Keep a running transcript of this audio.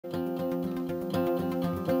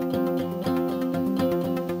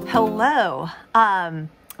Hello. I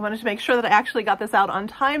wanted to make sure that I actually got this out on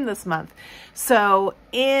time this month. So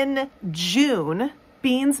in June,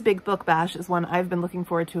 Bean's Big Book Bash is one I've been looking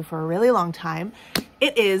forward to for a really long time.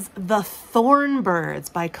 It is The Thorn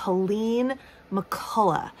by Colleen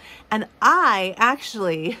McCullough. And I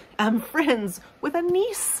actually am friends with a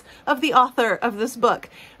niece of the author of this book.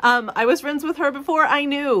 I was friends with her before I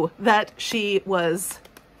knew that she was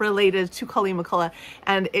related to Colleen McCullough,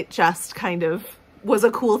 and it just kind of was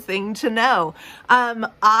a cool thing to know.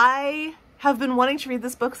 I have been wanting to read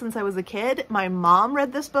this book since I was a kid. My mom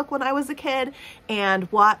read this book when I was a kid and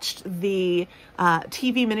watched the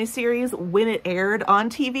TV miniseries when it aired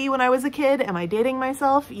on TV when I was a kid. Am I dating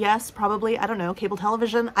myself? Yes, probably. I don't know. Cable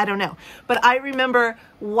television? I don't know. But I remember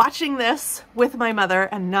watching this with my mother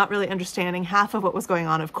and not really understanding half of what was going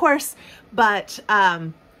on, of course, but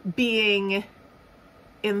being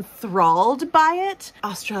enthralled by it.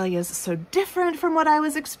 Australia is so different from what I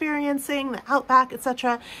was experiencing, the outback,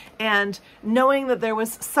 etc. And knowing that there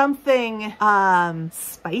was something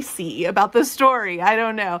spicy about the story, I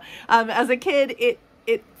don't know. As a kid, it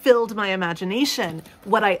filled my imagination,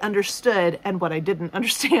 what I understood and what I didn't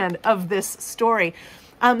understand of this story.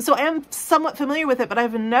 So I am somewhat familiar with it, but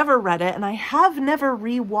I've never read it, and I have never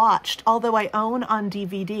rewatched, although I own on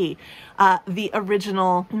DVD, the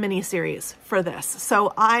original miniseries for this.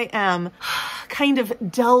 So I am kind of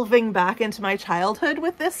delving back into my childhood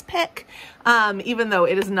with this pick, even though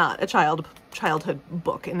it is not a childhood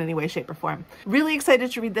book in any way, shape, or form. Really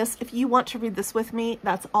excited to read this. If you want to read this with me,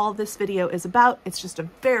 that's all this video is about. It's just a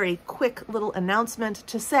very quick little announcement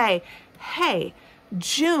to say, hey,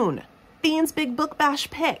 June, Bean's Big Book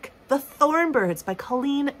Bash pick, The Thorn by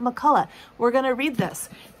Colleen McCullough. We're gonna read this.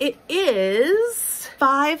 It is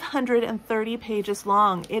 530 pages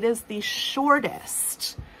long. It is the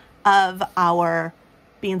shortest of our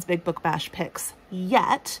Bean's Big Book Bash picks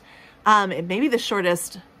yet. It may be the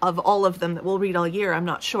shortest of all of them that we'll read all year, I'm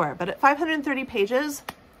not sure. But at 530 pages,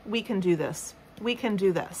 we can do this. We can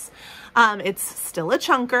do this. It's still a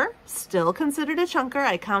chunker, still considered a chunker.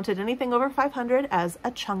 I counted anything over 500 as a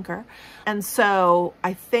chunker. And so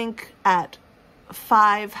I think at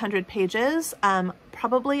 500 pages,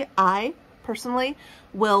 probably I personally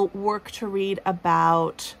will work to read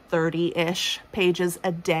about 30-ish pages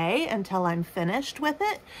a day until I'm finished with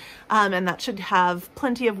it. And that should have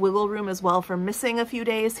plenty of wiggle room as well for missing a few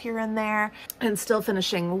days here and there and still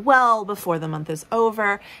finishing well before the month is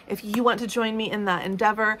over. If you want to join me in that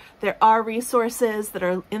endeavor, there are resources that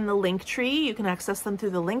are in the link tree. You can access them through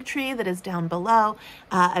the link tree that is down below.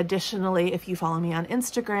 Additionally, if you follow me on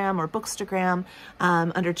Instagram or Bookstagram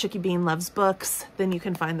under Chicky Bean Loves Books, then you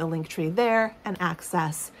can find the link tree there and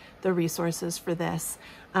access the resources for this.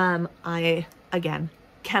 I, again,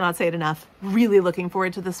 cannot say it enough, really looking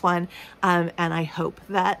forward to this one, and I hope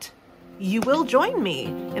that you will join me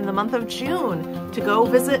in the month of June to go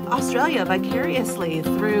visit Australia vicariously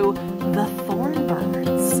through The